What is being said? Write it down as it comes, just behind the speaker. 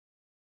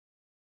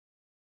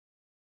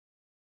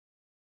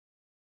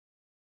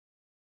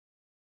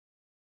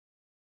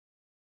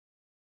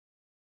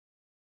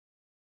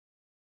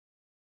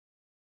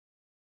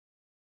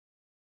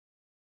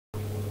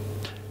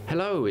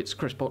Hello, it's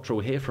Chris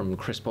Bottrell here from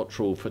Chris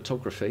Bottrell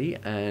Photography,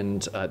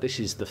 and this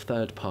is the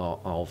third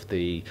part of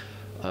the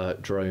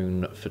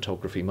drone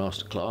photography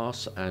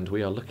masterclass, and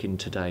we are looking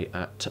today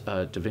at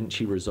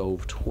Davinci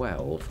Resolve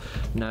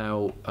 12.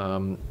 Now,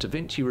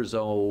 Davinci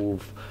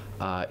Resolve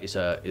is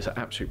an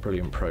absolutely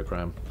brilliant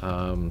program.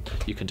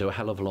 You can do a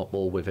hell of a lot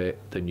more with it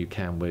than you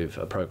can with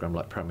a program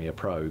like Premiere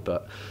Pro,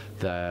 but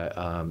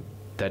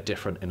they're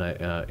different in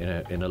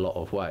a lot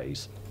of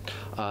ways.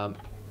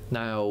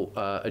 Now,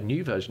 a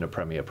new version of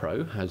Premiere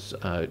Pro has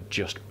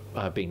just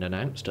been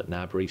announced at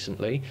NAB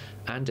recently,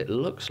 and it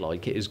looks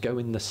like it is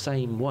going the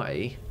same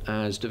way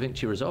as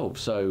Davinci Resolve,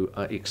 so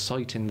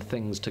exciting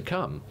things to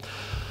come.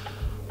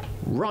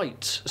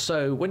 Right,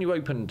 so when you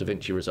open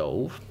Davinci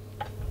Resolve,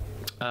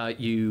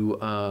 you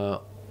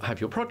have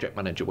your project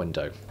manager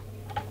window.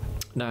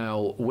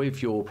 Now,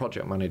 with your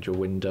project manager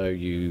window,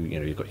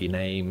 you've got your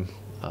name,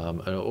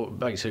 and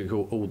basically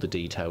all the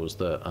details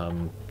that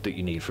that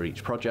you need for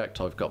each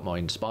project. I've got my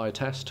Inspire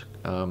test,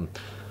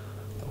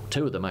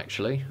 two of them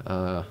actually,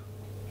 one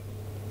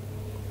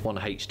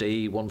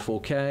HD, one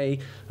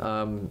 4K,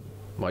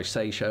 my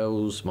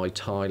Seychelles, my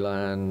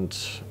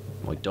Thailand,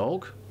 my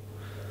dog,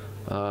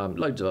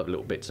 loads of other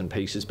little bits and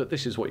pieces, but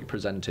this is what you're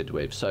presented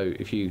with. So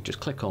if you just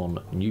click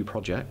on New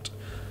Project,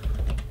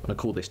 I'm going to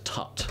call this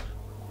TUT,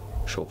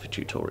 short for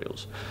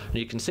tutorials, and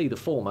you can see the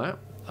format.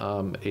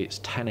 It's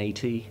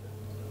 1080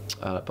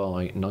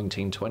 by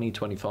 1920,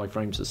 25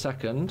 frames a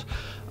second.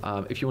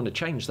 If you want to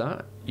change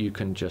that, you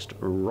can just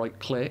right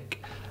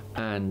click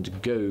and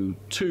go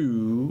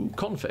to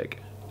config,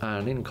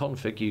 and in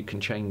config you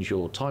can change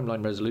your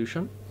timeline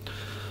resolution.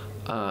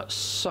 I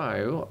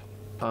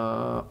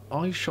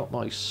shot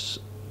my,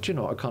 do you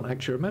know, I can't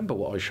actually remember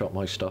what I shot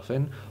my stuff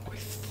in. I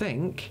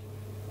think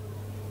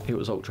it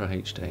was Ultra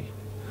HD.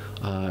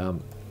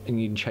 And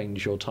you can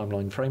change your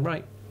timeline frame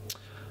rate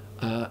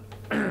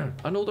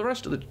and all the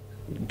rest of the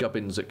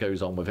gubbins that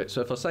goes on with it.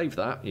 So if I save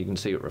that, you can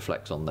see it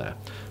reflects on there.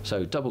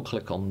 So double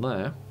click on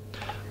there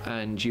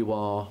and you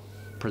are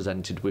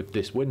presented with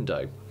this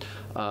window.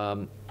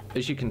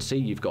 As you can see,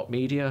 you've got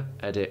media,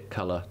 edit,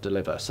 color,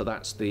 deliver. So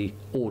that's the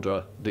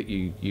order that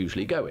you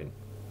usually go in.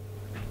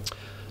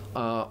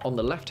 On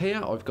the left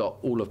here, I've got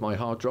all of my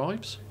hard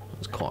drives.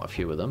 There's quite a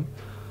few of them.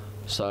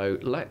 So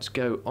let's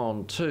go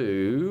on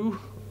to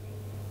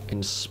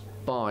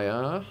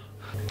Inspire.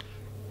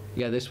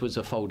 Yeah, this was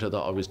a folder that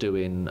I was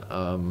doing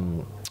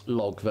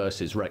log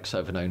versus Rec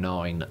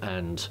 709,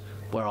 and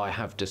where I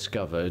have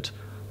discovered,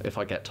 if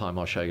I get time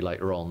I'll show you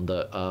later on,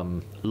 that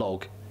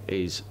log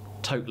is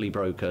totally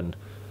broken.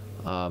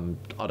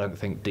 I don't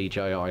think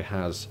DJI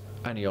has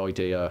any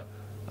idea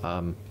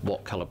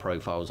what color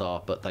profiles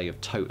are, but they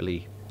have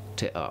totally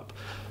tit up.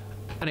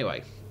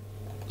 Anyway,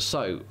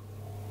 so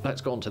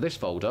let's go on to this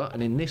folder,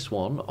 and in this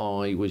one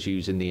I was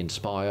using the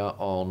Inspire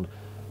on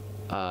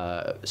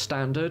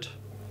standard,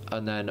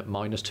 and then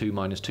 -2,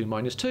 -2,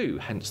 -2,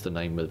 hence the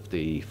name of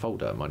the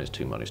folder,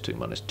 -2,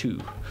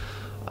 -2,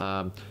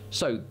 -2.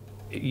 So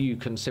you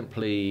can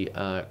simply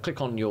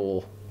click on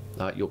your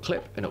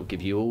clip, and it'll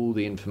give you all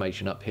the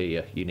information up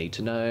here you need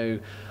to know,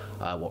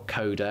 what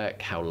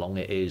codec, how long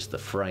it is, the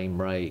frame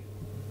rate,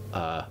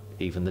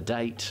 even the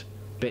date,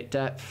 bit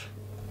depth,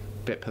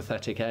 bit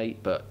pathetic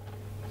 8, but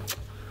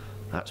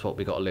that's what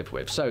we got to live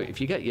with. So if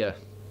you get your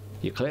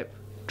clip,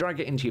 drag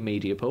it into your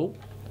media pool,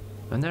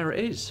 and there it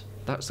is.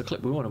 That's the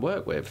clip we want to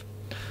work with.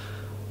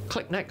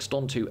 Click next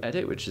onto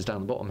edit, which is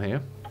down the bottom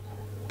here,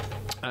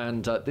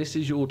 and this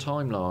is your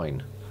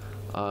timeline.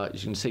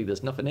 As you can see,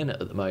 there's nothing in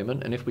it at the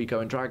moment, and if we go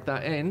and drag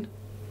that in,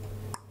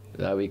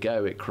 there we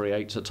go, it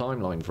creates a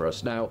timeline for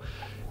us. Now,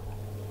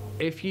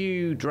 if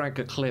you drag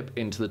a clip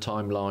into the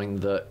timeline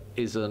that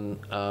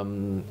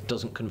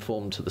doesn't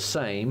conform to the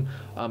same,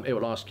 it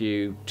will ask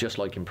you, just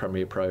like in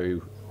Premiere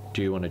Pro,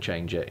 do you want to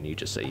change it? And you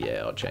just say,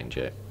 yeah, I'll change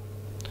it,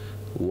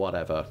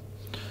 whatever.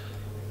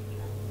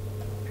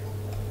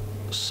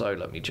 So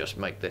let me just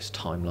make this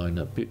timeline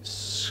a bit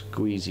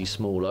squeezy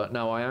smaller.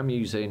 Now, I am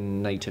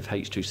using native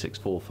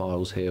H.264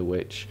 files here,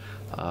 which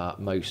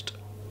most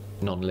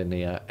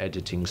non-linear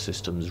editing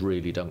systems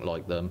really don't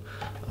like them,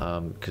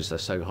 because they're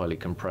so highly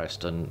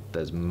compressed and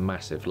there's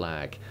massive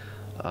lag.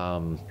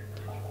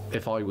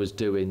 If I was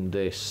doing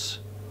this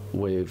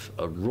with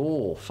a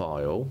raw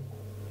file,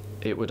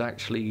 it would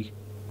actually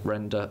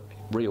render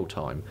real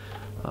time.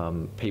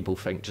 People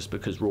think just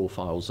because raw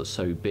files are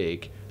so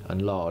big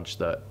and large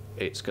that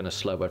it's going to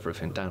slow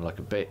everything down like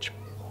a bitch,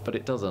 but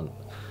it doesn't.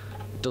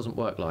 It doesn't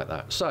work like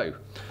that. So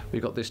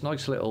we've got this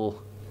nice little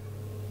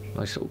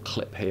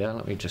clip here.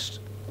 Let me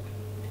just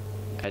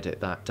edit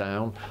that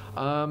down.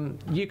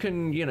 You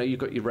can, you've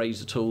got your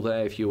razor tool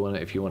there if you want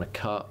to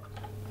cut.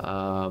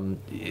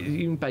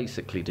 You can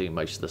basically do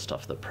most of the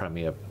stuff that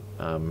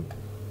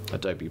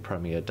Adobe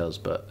Premiere does,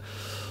 but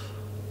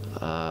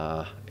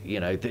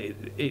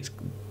it's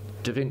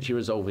Davinci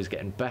Resolve is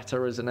getting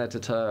better as an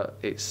editor.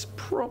 It's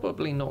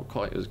probably not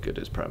quite as good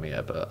as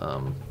Premiere, but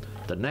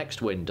the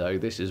next window,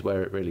 this is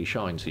where it really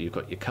shines. So you've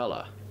got your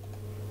color,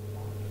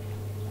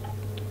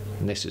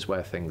 and this is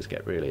where things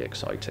get really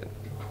exciting.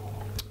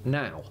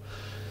 Now,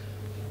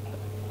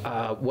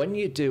 When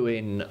you're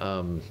doing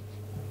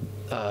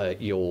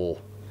your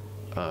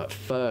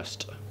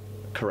first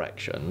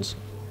corrections,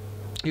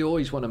 you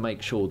always want to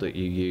make sure that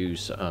you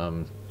use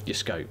your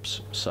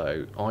scopes.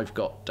 So I've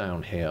got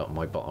down here on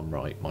my bottom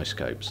right my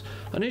scopes,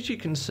 and as you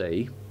can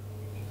see,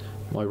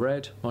 my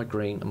red, my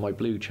green and my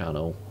blue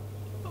channel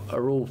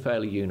are all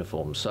fairly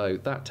uniform, so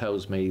that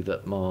tells me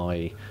that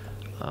my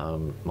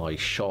my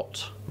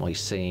shot, my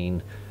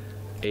scene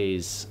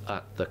is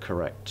at the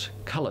correct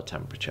color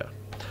temperature.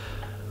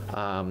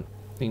 You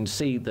can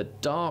see the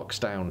darks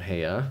down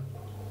here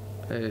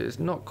is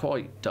not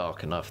quite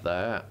dark enough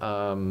there,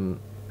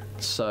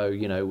 so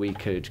you know, we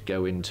could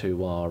go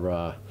into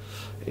our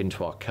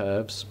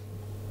curves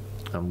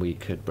and we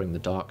could bring the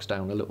darks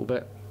down a little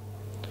bit.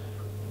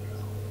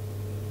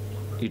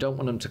 You don't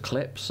want them to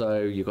clip, so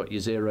you've got your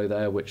 0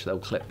 there which they'll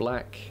clip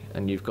black,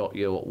 and you've got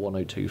your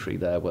 1023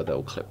 there where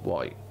they'll clip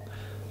white.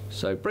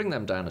 So bring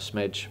them down a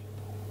smidge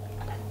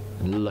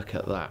and look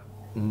at that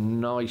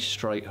nice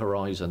straight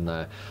horizon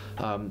there.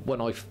 When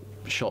I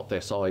shot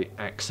this, I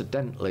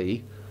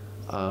accidentally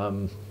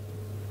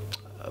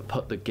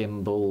put the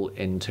gimbal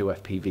into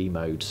FPV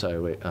mode,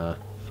 so it,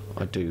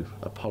 I do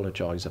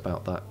apologise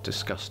about that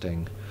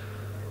disgusting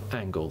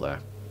angle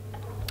there.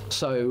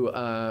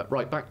 So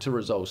right, back to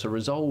Resolve. So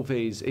Resolve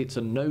it's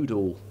a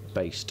nodal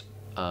based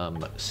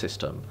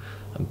system,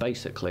 and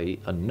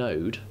basically a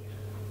node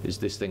is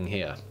this thing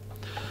here.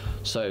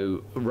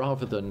 So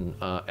rather than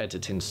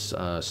editing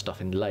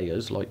stuff in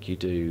layers like you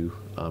do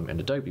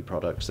in Adobe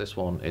products, this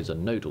one is a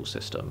nodal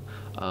system,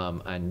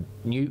 and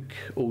Nuke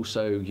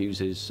also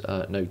uses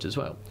nodes as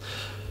well.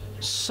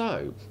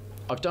 So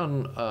I've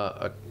done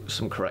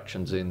some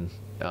corrections in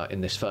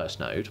this first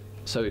node.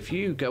 So if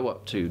you go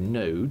up to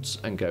nodes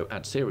and go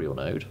add serial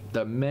node,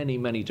 there are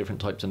many different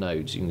types of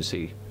nodes you can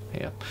see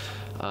here.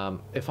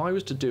 If I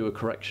was to do a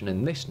correction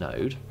in this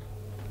node,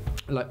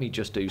 let me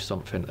just do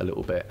something a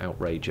little bit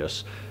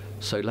outrageous.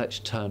 So let's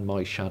turn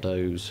my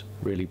shadows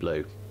really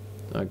blue.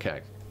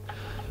 Okay.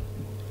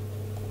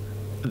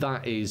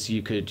 That is,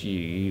 you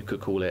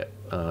could call it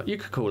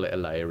a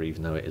layer,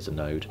 even though it is a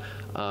node.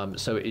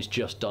 So it is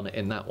just done it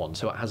in that one,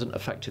 so it hasn't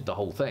affected the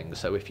whole thing.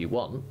 So if you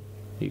want,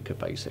 you could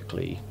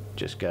basically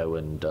just go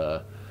and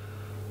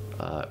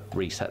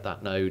reset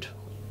that node,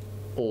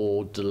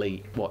 or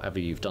delete whatever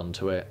you've done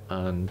to it,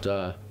 and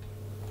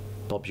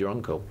Bob's your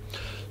uncle.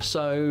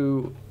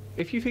 So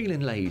if you're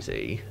feeling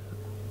lazy,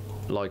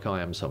 like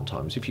I am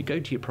sometimes, if you go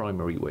to your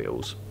primary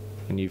wheels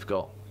and you've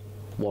got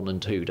 1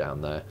 and 2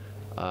 down there,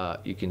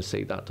 you can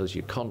see that does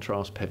your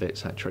contrast, pivot,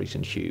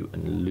 saturation, hue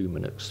and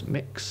luminance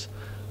mix,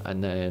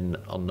 and then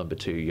on number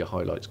 2 your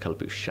highlights, color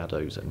boost,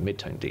 shadows and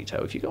midtone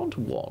detail. If you go on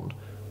to 1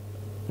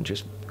 and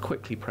just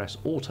quickly press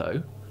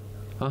auto,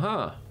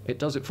 it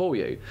does it for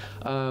you.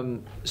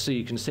 So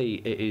you can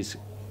see it is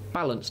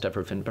balanced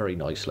everything very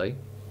nicely.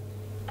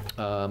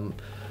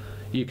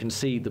 You can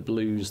see the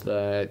blues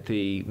there,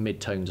 the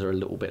midtones are a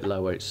little bit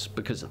lower. It's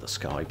because of the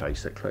sky,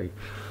 basically.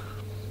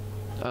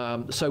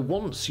 So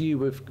once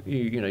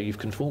you've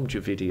conformed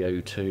your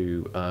video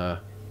to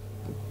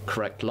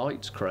correct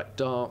lights, correct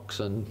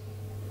darks, and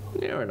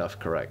near enough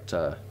correct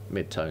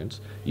midtones,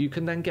 you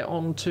can then get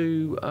on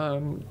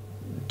to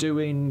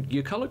doing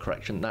your color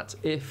correction. That's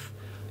if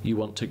you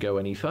want to go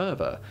any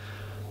further.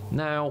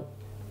 Now,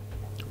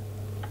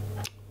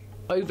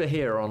 over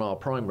here on our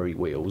primary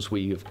wheels,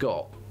 we've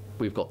got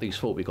these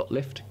 4. We've got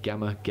lift,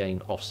 gamma,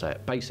 gain,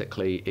 offset.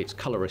 Basically, it's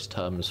colorist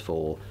terms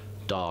for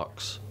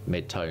darks,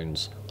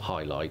 midtones,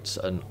 highlights,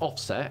 and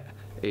offset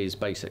is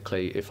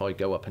basically, if I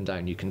go up and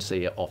down, you can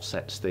see it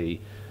offsets the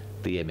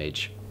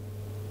image.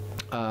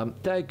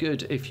 They're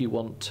good if you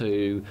want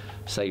to,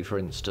 say for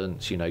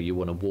instance, you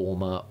want to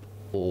warm up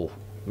or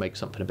make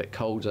something a bit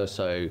colder.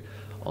 So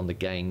on the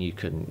gain, you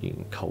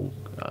can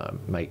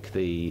make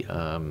the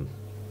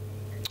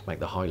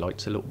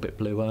highlights a little bit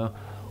bluer,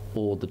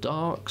 or the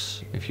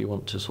darks, if you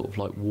want to sort of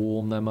like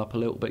warm them up a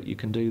little bit, you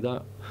can do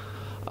that.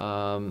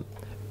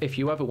 If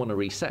you ever want to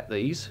reset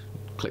these,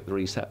 click the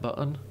reset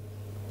button,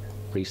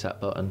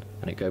 and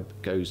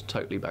it goes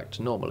totally back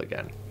to normal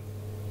again.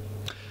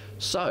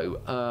 So,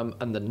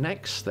 and the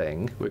next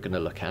thing we're going to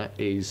look at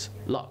is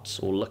LUTs,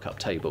 or lookup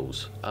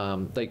tables.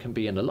 They can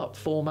be in a LUT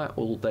format,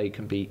 or they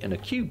can be in a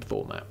cube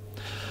format.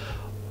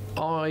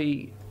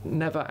 I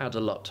never add a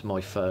LUT to my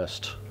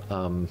first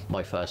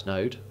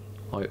node.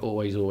 I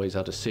always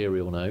add a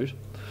serial node,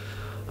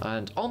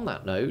 and on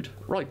that node,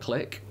 right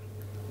click,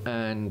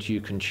 and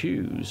you can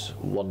choose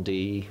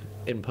 1D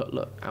input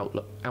LUT,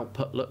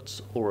 output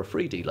LUTs, or a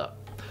 3D LUT.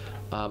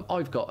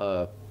 I've got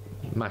a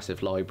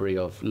massive library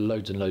of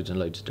loads and loads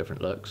of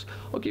different LUTs.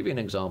 I'll give you an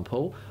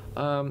example.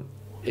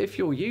 If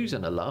you're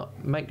using a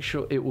LUT, make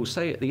sure it will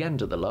say at the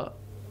end of the LUT,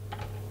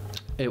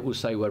 it will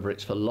say whether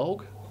it's for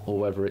log or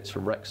whether it's for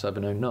Rec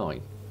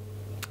 709.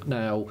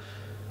 Now,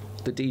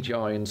 the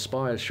DJI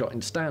Inspire shot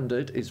in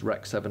standard is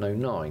Rec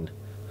 709,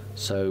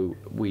 so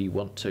we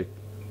want to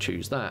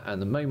choose that,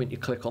 and the moment you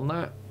click on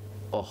that,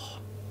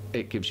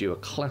 it gives you a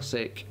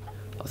classic,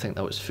 I think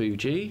that was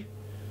Fuji.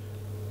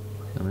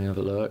 Let me have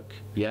a look.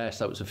 Yes,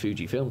 that was a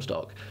Fuji film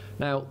stock.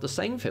 Now, the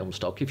same film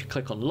stock, if you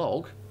click on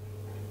log,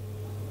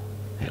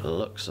 it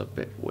looks a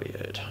bit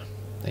weird.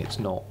 It's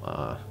not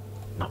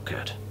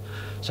good.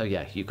 So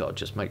yeah, you've got to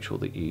just make sure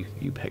that you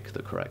pick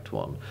the correct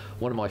one.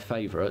 One of my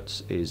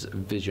favourites is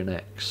Vision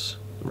X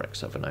Rec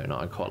 709.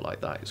 I quite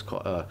like that. It's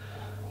quite a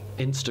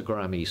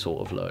Instagram-y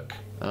sort of look.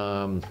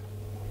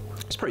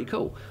 It's pretty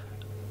cool.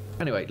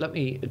 Anyway, let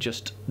me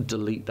just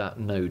delete that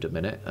node a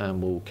minute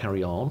and we'll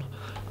carry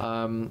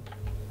on.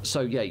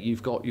 So yeah,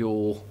 you've got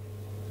your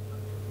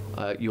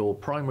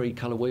primary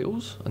colour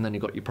wheels, and then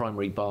you've got your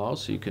primary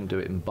bars, so you can do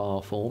it in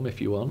bar form if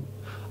you want.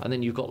 And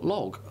then you've got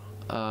log,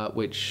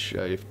 which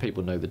if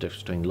people know the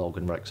difference between log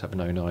and Rec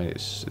 709,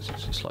 it's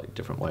a slightly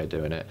different way of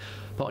doing it.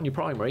 But on your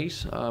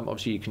primaries,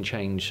 obviously you can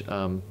change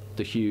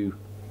the hue,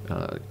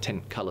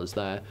 tint colours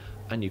there,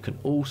 and you can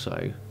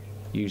also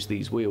use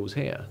these wheels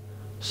here.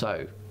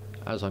 So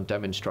as I'm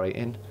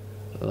demonstrating,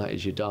 that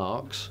is your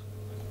darks.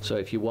 So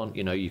if you want,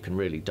 you know, you can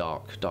really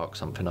dark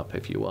something up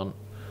if you want.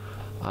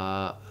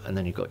 And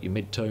then you've got your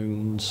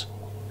mid-tones.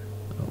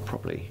 I'll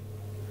probably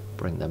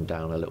bring them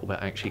down a little bit,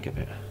 actually give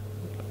it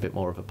a bit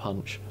more of a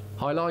punch.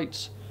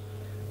 Highlights.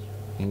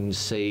 You can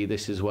see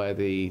this is where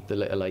the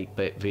little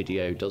 8-bit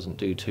video doesn't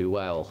do too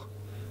well.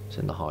 It's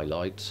in the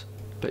highlights,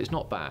 but it's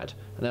not bad.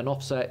 And then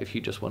offset if you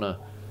just want to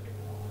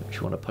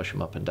push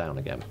them up and down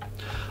again.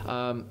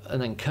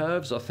 And then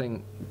curves, I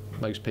think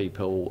most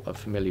people are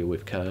familiar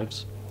with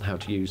curves, how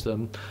to use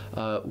them.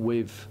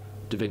 With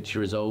Davinci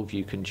Resolve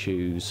you can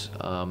choose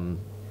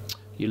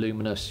your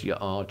luminous, your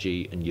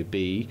RG and your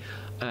B,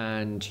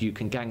 and you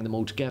can gang them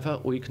all together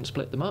or you can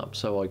split them up.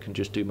 So I can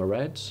just do my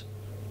reds.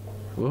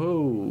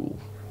 Whoa,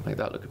 make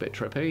that look a bit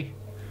trippy.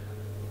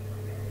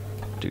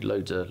 Do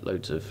loads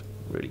of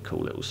really cool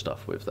little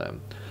stuff with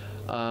them.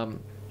 And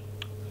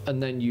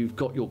then you've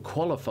got your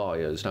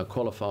qualifiers. Now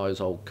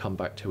qualifiers I'll come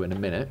back to in a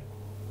minute.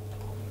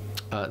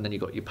 And then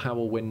you've got your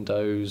power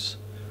windows,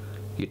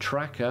 your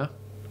tracker,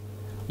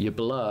 your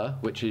blur,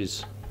 which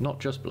is not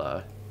just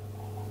blur,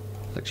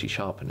 it's actually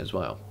sharpen as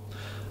well.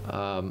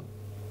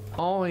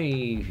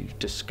 I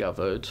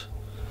discovered,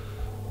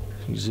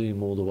 you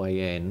zoom all the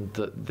way in,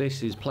 that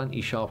this is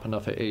plenty sharp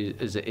enough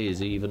as it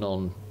is even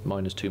on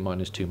 -2,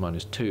 -2,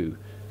 -2.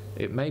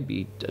 It may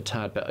be a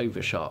tad bit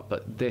over sharp,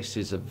 but this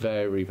is a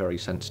very, very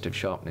sensitive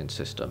sharpening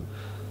system.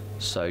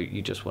 So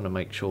you just want to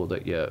make sure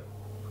that you're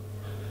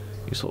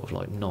sort of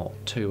like not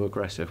too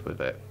aggressive with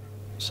it.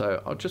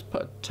 So I'll just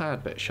put a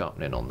tad bit of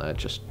sharpening on there,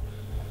 just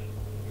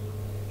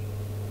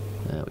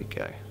there we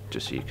go,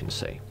 just so you can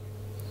see.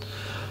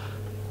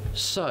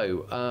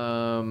 So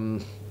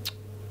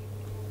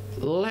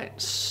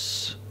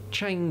let's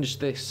change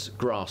this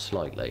grass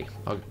slightly.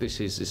 This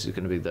is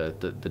going to be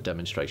the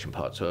demonstration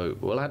part. So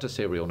we'll add a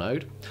serial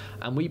node,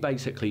 and we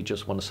basically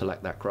just want to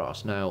select that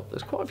grass. Now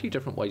there's quite a few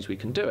different ways we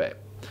can do it.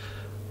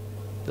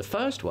 The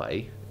first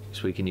way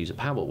is we can use a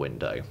power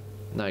window.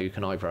 Now you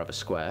can either have a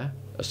square,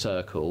 a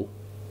circle,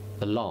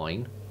 a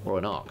line, or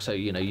an arc. So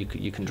you know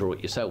you can draw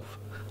it yourself.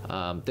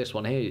 This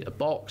one here, a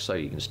box, so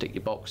you can stick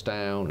your box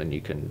down and you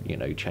can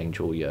change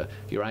all your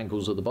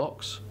angles of the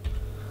box.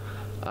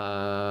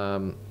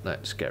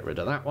 Let's get rid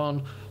of that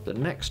one. The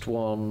next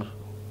one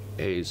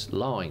is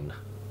line.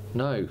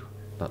 No,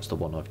 that's the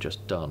one I've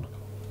just done.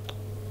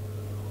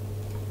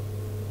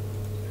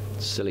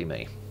 Silly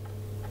me.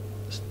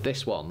 It's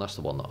this one, that's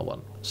the one that I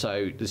want.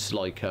 So this is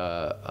like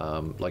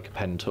a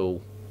pen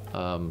tool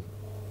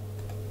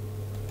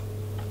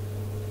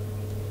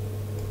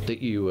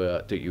that you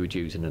would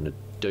use in an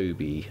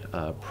Adobe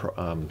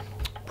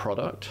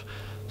product.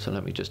 So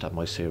let me just add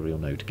my serial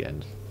node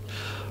again.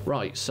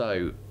 Right,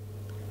 so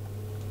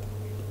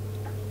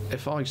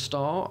if I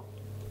start,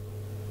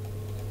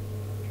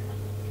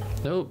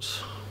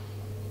 oops,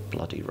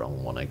 bloody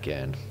wrong one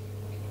again.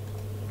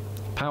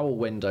 Power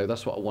window,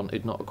 that's what I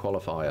wanted, not a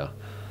qualifier.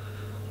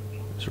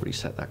 Let's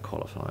reset that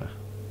qualifier.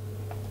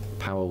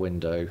 Power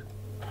window,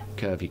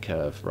 curvy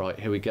curve. Right,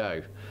 here we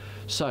go.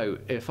 So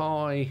if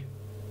I,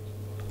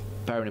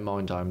 bearing in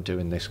mind I'm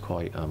doing this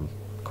quite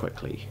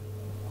quickly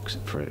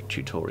for a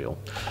tutorial,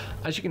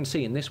 as you can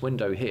see in this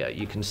window here,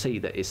 you can see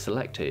that it's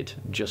selected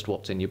just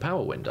what's in your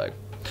power window.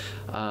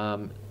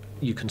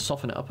 You can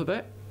soften it up a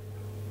bit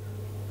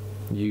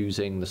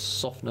using the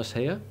softness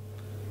here,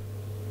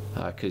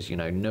 because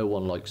no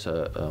one likes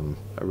a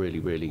really,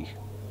 really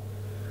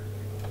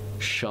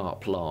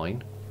sharp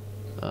line.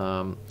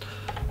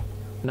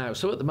 Now,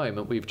 so at the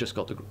moment we've just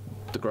got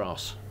the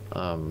grass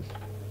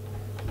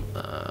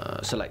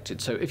selected.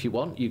 So if you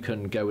want, you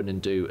can go in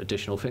and do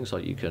additional things,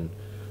 like you can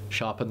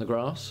sharpen the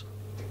grass,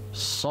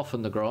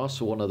 soften the grass,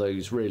 or one of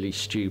those really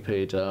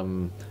stupid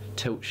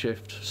tilt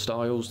shift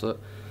styles that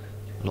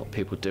a lot of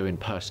people do. In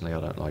personally, I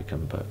don't like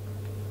them, but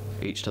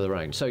each to their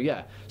own. So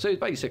yeah, so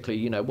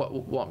basically,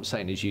 what I'm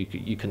saying is you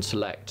can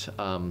select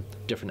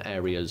different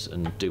areas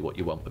and do what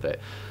you want with it.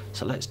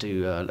 So let's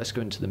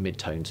go into the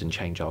mid-tones and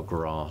change our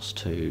grass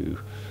to,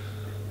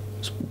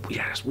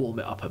 let's warm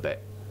it up a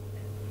bit.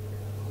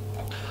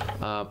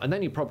 And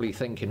then you're probably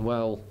thinking,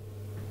 well,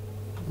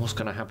 what's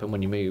going to happen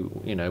when you move,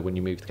 when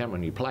you move the camera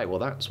and you play? Well,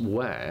 that's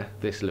where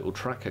this little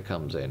tracker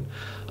comes in.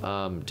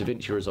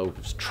 Davinci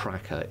Resolve's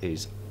tracker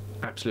is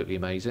absolutely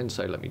amazing.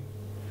 So let me,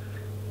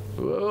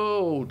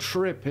 whoa,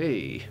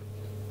 trippy.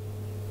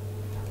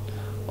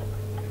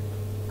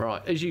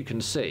 Right, as you can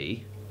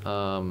see,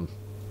 our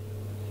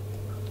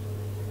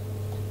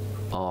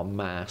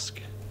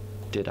mask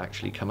did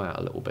actually come out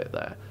a little bit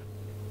there.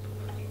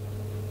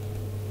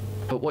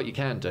 But what you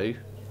can do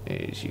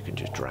is you can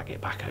just drag it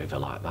back over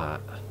like that,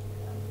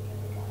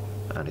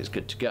 and it's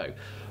good to go.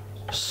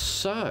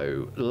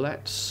 So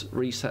let's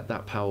reset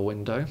that power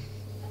window.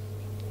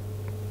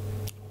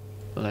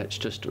 Let's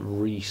just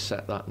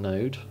reset that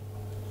node.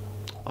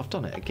 I've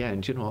done it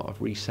again. Do you know what?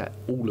 I've reset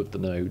all of the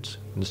nodes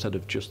instead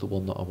of just the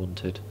one that I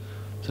wanted.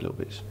 It's a little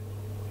bit,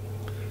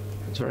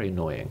 it's very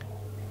annoying.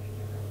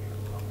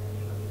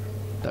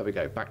 There we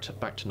go, back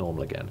to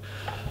normal again.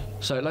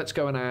 So let's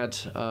go and add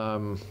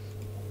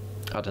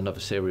another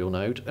serial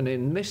node, and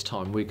in this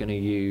time we're going to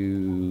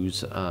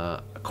use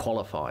a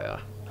qualifier.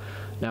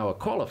 Now a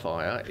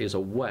qualifier is a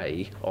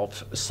way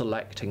of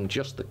selecting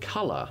just the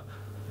color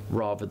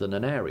rather than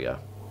an area.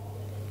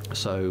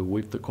 So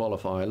with the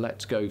qualifier,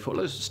 let's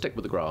stick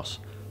with the grass.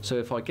 So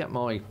if I get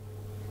my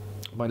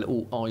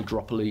little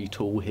eyedropper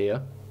tool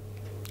here,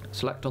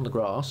 select on the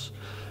grass,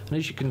 and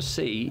as you can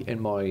see in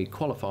my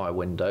qualifier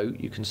window,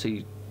 you can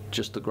see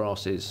just the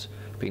grass is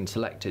being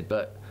selected,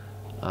 but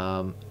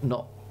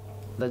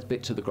there's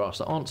bits of the grass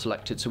that aren't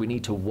selected, so we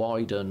need to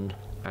widen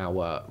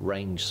our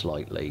range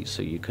slightly.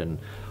 So you can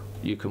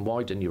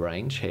widen your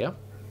range here,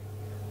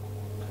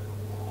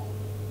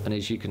 and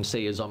as you can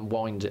see, as I'm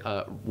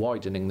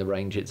widening the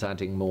range, it's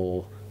adding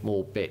more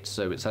bits,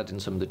 so it's adding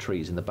some of the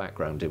trees in the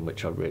background in,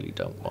 which I really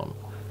don't want.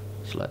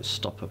 So let's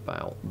stop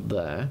about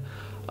there.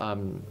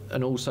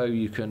 And also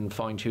you can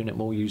fine-tune it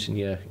more using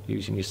your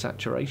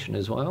saturation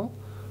as well.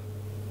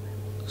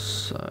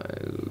 So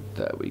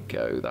there we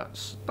go.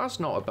 That's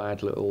not a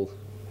bad little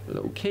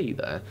key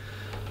there.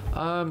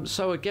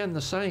 So again,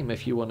 the same.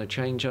 If you want to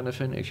change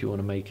anything, if you want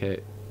to make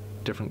it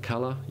different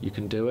color, you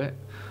can do it.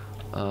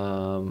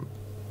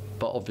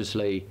 But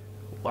obviously,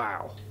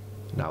 wow,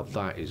 now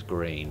that is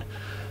green.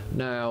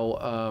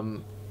 Now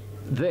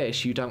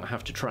this you don't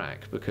have to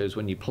track, because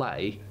when you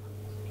play,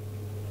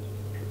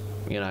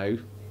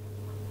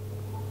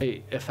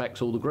 it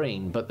affects all the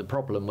green, but the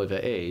problem with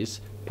it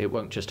is it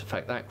won't just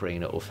affect that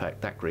green, it will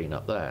affect that green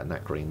up there, and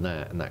that green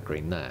there, and that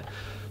green there.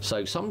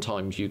 So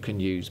sometimes you can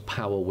use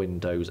power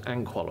windows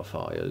and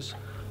qualifiers,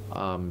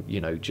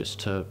 just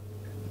to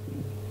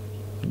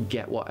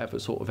get whatever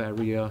sort of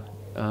area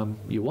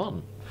you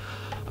want.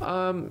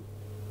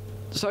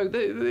 So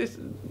this,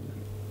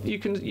 you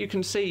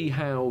can see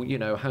how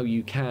how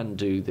you can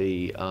do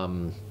the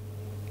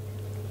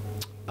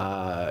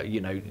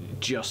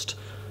just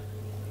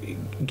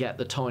get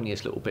the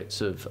tiniest little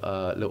bits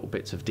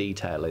of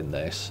detail in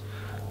this.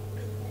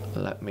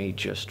 Let me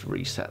just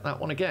reset that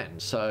one again.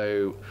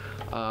 So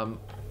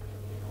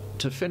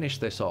to finish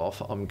this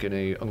off, I'm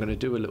gonna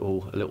do a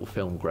little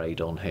film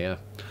grade on here.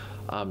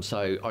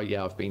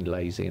 Yeah, I've been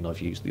lazy and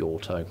I've used the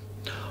auto.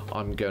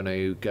 I'm going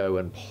to go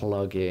and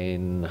plug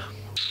in,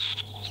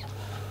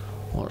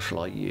 what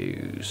shall I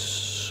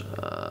use?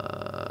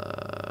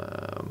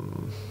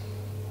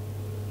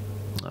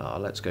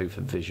 Let's go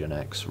for Vision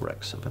X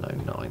Rec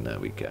 709. There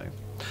we go.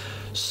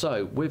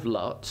 So with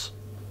LUTs,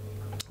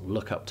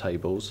 lookup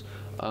tables,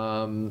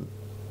 some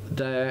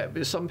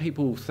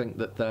people think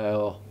that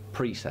they're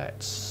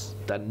presets.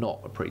 They're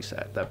not a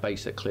preset.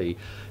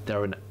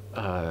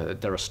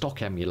 They're a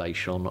stock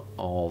emulation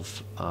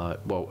of,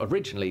 well,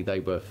 originally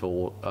they were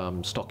for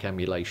stock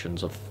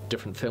emulations of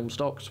different film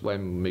stocks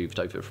when moved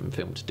over from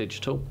film to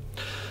digital.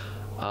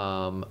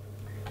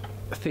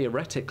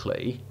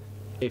 Theoretically,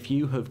 if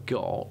you have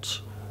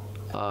got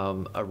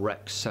a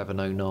Rec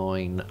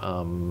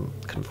 709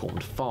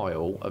 conformed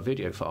file, a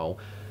video file,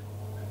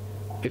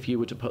 if you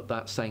were to put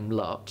that same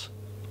LUT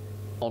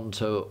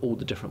onto all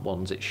the different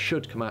ones, it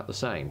should come out the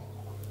same.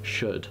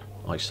 Should,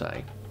 I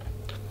say.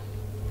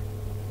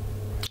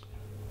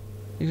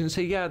 You can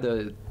see, yeah,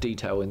 the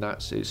detail in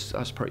that's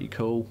pretty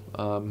cool.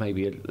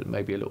 Maybe a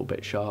little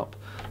bit sharp.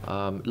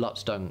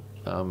 LUTs don't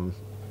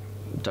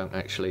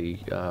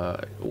actually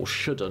or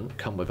shouldn't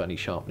come with any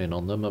sharpening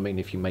on them. I mean,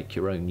 if you make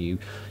your own, you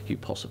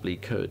possibly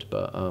could,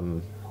 but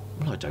well,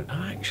 I don't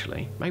know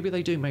actually. Maybe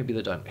they do, maybe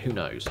they don't. Who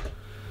knows?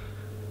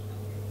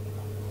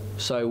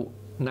 So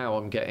now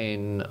I'm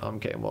getting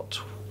what?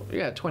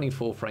 Yeah,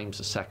 24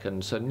 frames a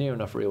second. So near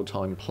enough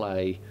real-time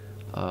play.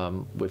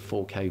 With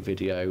 4K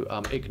video.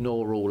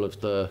 Ignore all of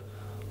the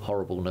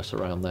horribleness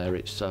around there.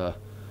 It's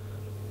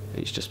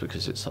just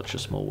because it's such a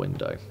small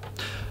window.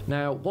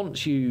 Now,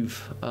 once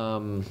you've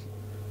done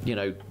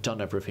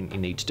everything you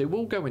need to do,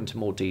 we'll go into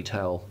more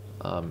detail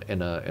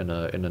in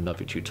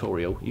another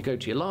tutorial. You go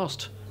to your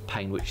last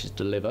pane, which is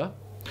Deliver,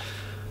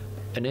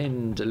 and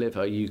in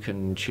Deliver you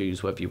can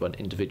choose whether you want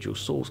individual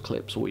source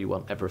clips or you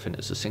want everything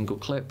as a single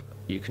clip.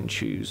 You can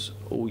choose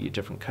all your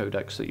different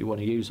codecs that you want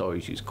to use. I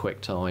always use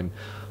QuickTime,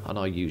 and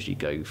I usually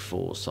go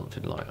for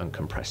something like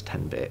uncompressed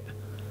 10-bit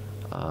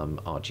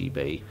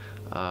RGB.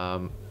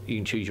 You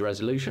can choose your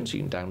resolution, so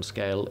you can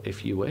downscale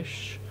if you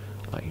wish.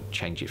 You can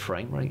change your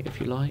frame rate if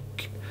you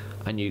like,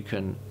 and you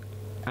can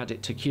add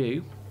it to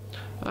queue.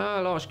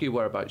 I'll ask you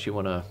whereabouts you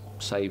want to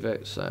save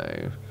it,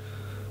 so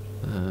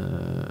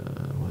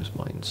where's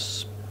my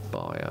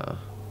Inspire?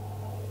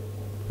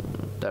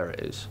 There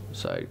it is.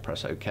 So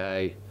press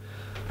OK,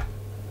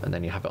 and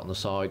then you have it on the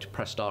side.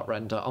 Press start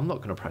render. I'm not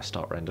going to press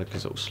start render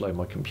because it will slow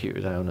my computer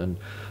down and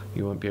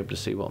you won't be able to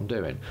see what I'm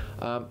doing.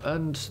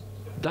 And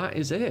that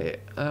is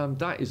it.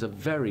 That is a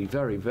very,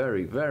 very,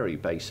 very, very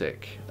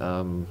basic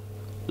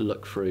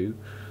look through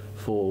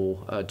for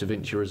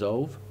Davinci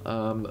Resolve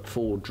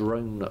for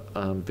drone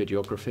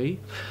videography.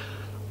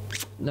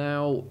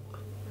 Now,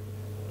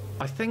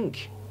 I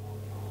think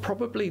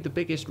probably the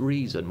biggest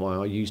reason why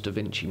I use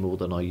Davinci more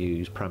than I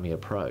use Premiere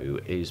Pro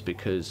is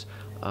because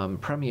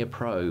Premiere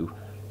Pro,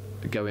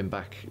 going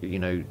back,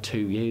 2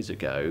 years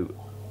ago,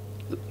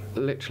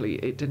 literally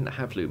it didn't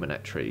have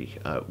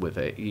luminetry with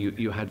it.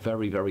 You had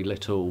very, very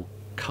little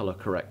color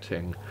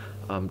correcting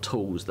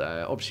tools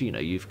there. Obviously,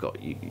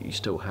 you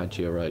still had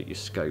your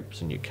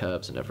scopes and your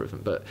curves and everything,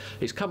 but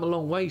it's come a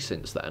long way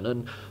since then,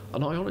 and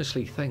I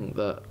honestly think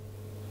that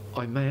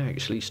I may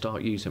actually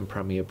start using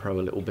Premiere Pro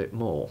a little bit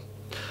more.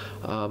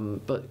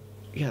 But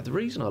yeah, the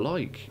reason I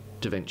like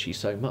Davinci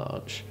so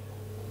much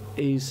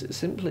is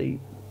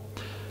simply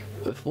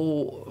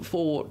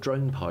for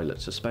drone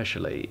pilots,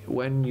 especially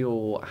when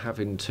you're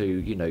having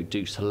to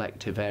do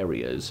selective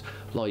areas,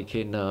 like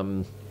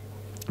in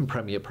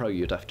Premiere Pro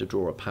you'd have to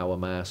draw a power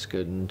mask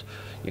and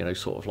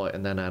sort of like,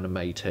 and then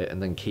animate it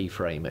and then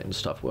keyframe it and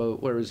stuff. Well,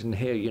 whereas in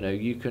here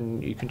you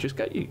can just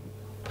get your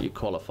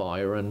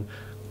qualifier and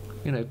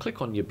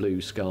click on your blue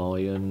sky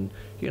and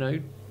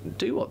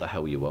do what the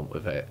hell you want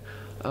with it.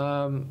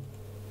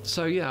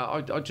 So yeah,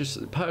 I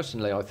just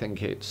personally I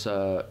think it's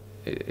a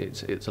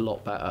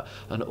lot better,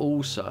 and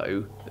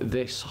also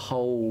this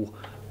whole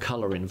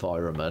color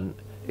environment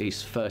is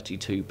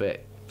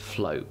 32-bit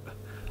float,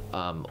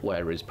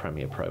 whereas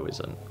Premiere Pro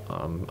isn't.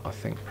 I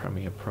think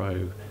Premiere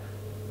Pro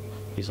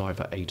is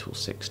either 8 or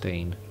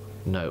 16.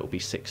 No, it'll be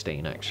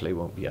 16 actually, it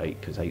won't be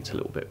 8 because 8's a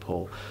little bit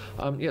poor.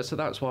 Yeah, so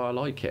that's why I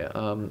like it.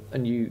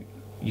 And you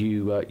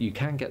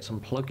can get some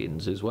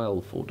plugins as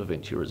well for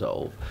Davinci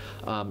Resolve,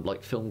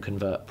 like Film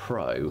Convert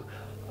Pro.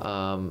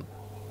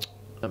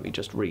 Let me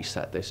just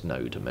reset this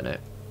node a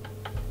minute,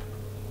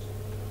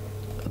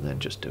 and then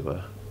just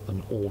do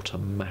an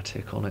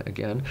automatic on it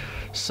again.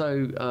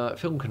 So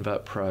Film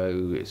Convert Pro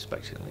is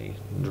basically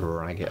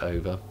drag it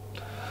over.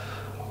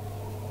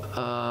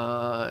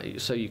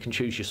 So you can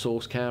choose your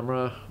source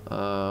camera.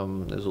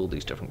 There's all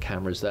these different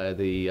cameras there.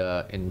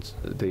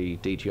 The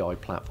DJI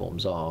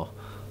platforms are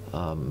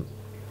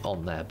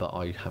on there, but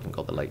I haven't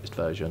got the latest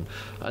version.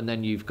 And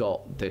then you've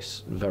got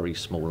this very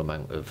small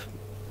amount of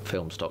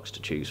film stocks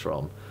to choose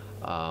from.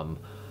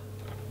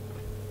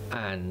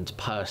 And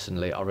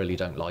personally, I really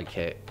don't like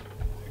it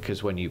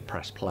because when you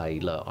press play,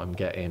 look, I'm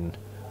getting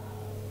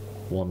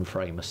 1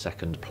 frame a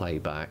second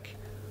playback.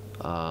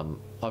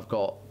 I've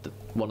got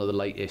one of the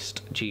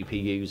latest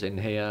GPUs in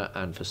here,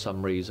 and for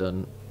some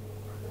reason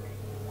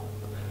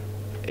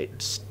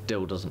it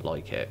still doesn't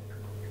like it.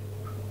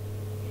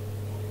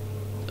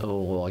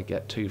 Oh, I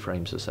get 2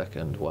 frames a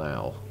second.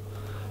 Wow.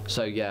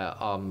 So yeah,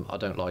 I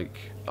don't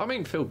like. I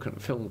mean, film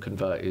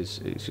convert is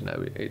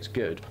it's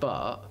good,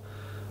 but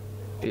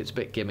it's a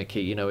bit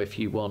gimmicky. If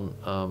you want,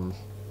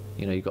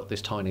 you've got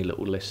this tiny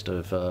little list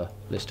of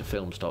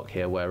film stock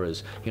here,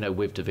 whereas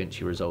with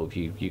Davinci Resolve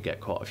you get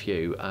quite a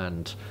few,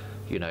 and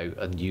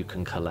and you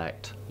can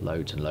collect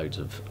loads and loads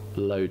of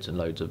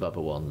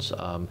other ones.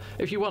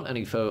 If you want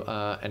any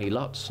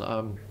LUTs,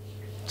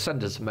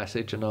 send us a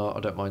message, and I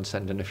don't mind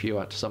sending a few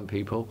out to some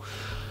people.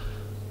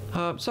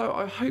 So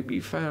I hope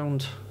you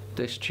found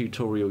this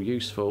tutorial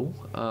useful.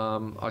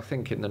 I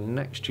think in the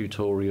next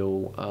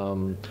tutorial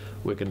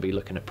we're going to be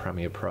looking at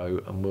Premiere Pro,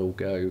 and we'll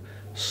go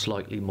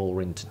slightly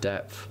more into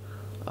depth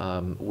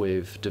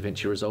with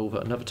Davinci Resolve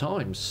at another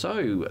time.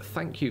 So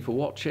thank you for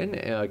watching.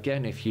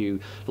 Again, if you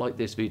like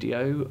this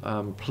video,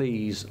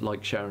 please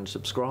like, share and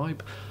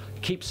subscribe.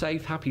 Keep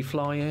safe, happy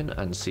flying,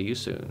 and see you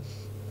soon.